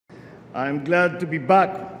I'm glad to be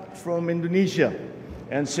back from Indonesia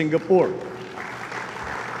and Singapore.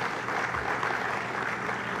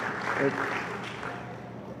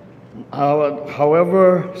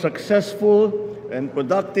 However successful and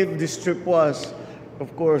productive this trip was,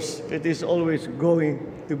 of course, it is always going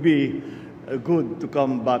to be good to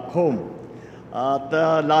come back home. At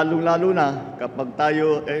lalong-lalo na kapag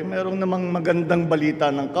tayo merong namang magandang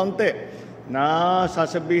balita ng kaunti na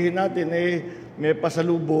sasabihin natin may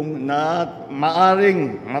pasalubong na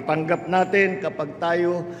maaring matanggap natin kapag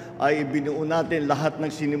tayo ay ibinuo natin lahat ng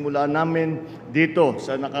sinimula namin dito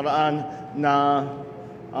sa nakaraan na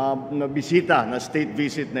bisita, na state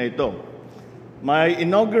visit na ito. My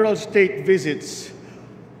inaugural state visits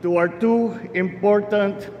to our two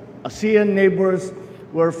important ASEAN neighbors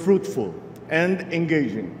were fruitful and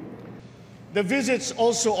engaging. The visits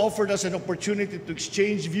also offered us an opportunity to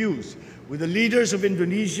exchange views with the leaders of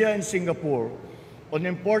Indonesia and Singapore on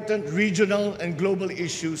important regional and global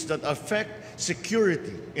issues that affect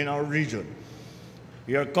security in our region.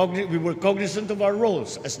 We were cognizant of our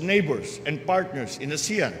roles as neighbors and partners in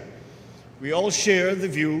ASEAN. We all share the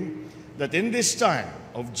view that in this time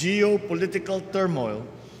of geopolitical turmoil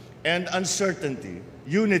and uncertainty,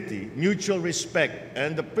 unity, mutual respect,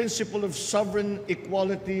 and the principle of sovereign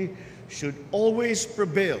equality should always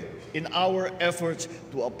prevail in our efforts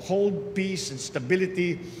to uphold peace and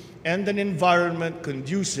stability and an environment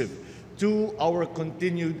conducive to our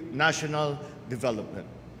continued national development.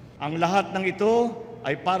 Ang lahat ng ito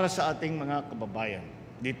ay para sa ating mga kababayan,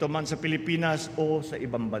 dito man sa Pilipinas o sa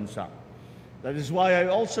ibang bansa. That is why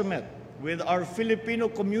I also met with our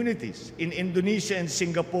Filipino communities in Indonesia and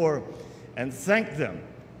Singapore and thank them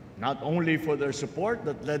not only for their support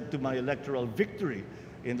that led to my electoral victory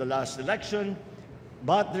in the last election,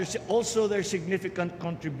 but there's also their significant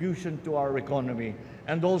contribution to our economy,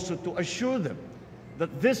 and also to assure them that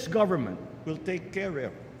this government will take care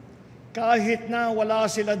of. Kahit na wala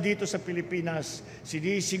sila dito sa Pilipinas,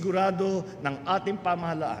 sinisigurado ng ating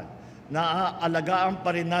pamahalaan na aalagaan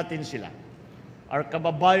pa rin natin sila. Our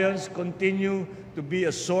kababayans continue to be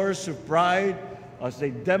a source of pride as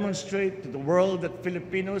they demonstrate to the world that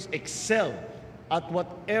Filipinos excel at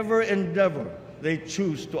whatever endeavor they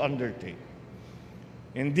choose to undertake.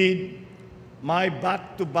 Indeed, my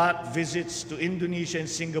back-to-back visits to Indonesia and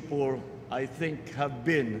Singapore, I think, have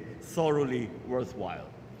been thoroughly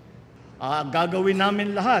worthwhile. Gagawin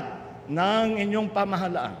namin lahat ng inyong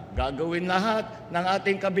pamahalaan. Gagawin lahat ng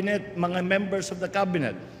ating kabinet, mga members of the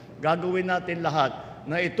cabinet. Gagawin natin lahat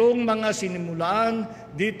na itong mga sinimulaan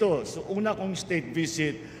dito sa una kong state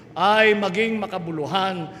visit ay maging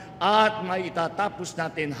makabuluhan at maitatapos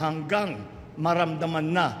natin hanggang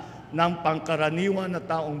maramdaman na ng pangkaraniwan na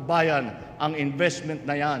taong bayan ang investment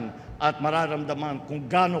na yan at mararamdaman kung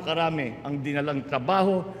gaano karami ang dinalang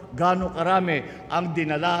trabaho, gaano karami ang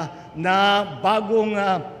dinala na bagong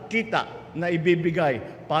kita na ibibigay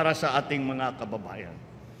para sa ating mga kababayan.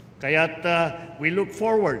 Kaya't we look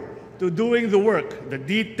forward to doing the work, the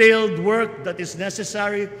detailed work that is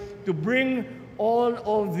necessary to bring all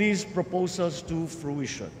of these proposals to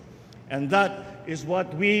fruition. And that is what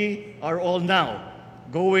we are all now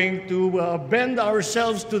going to bend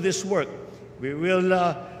ourselves to this work. We will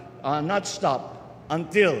not stop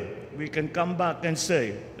until we can come back and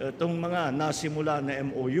say, itong mga nasimula na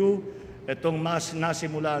MOU, itong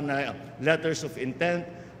nasimula na letters of intent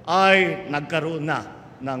ay nagkaroon na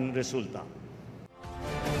ng resulta.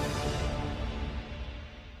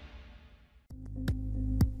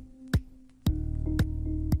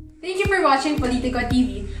 Thank you for watching Politico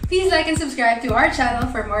TV. Please like and subscribe to our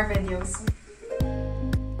channel for more videos.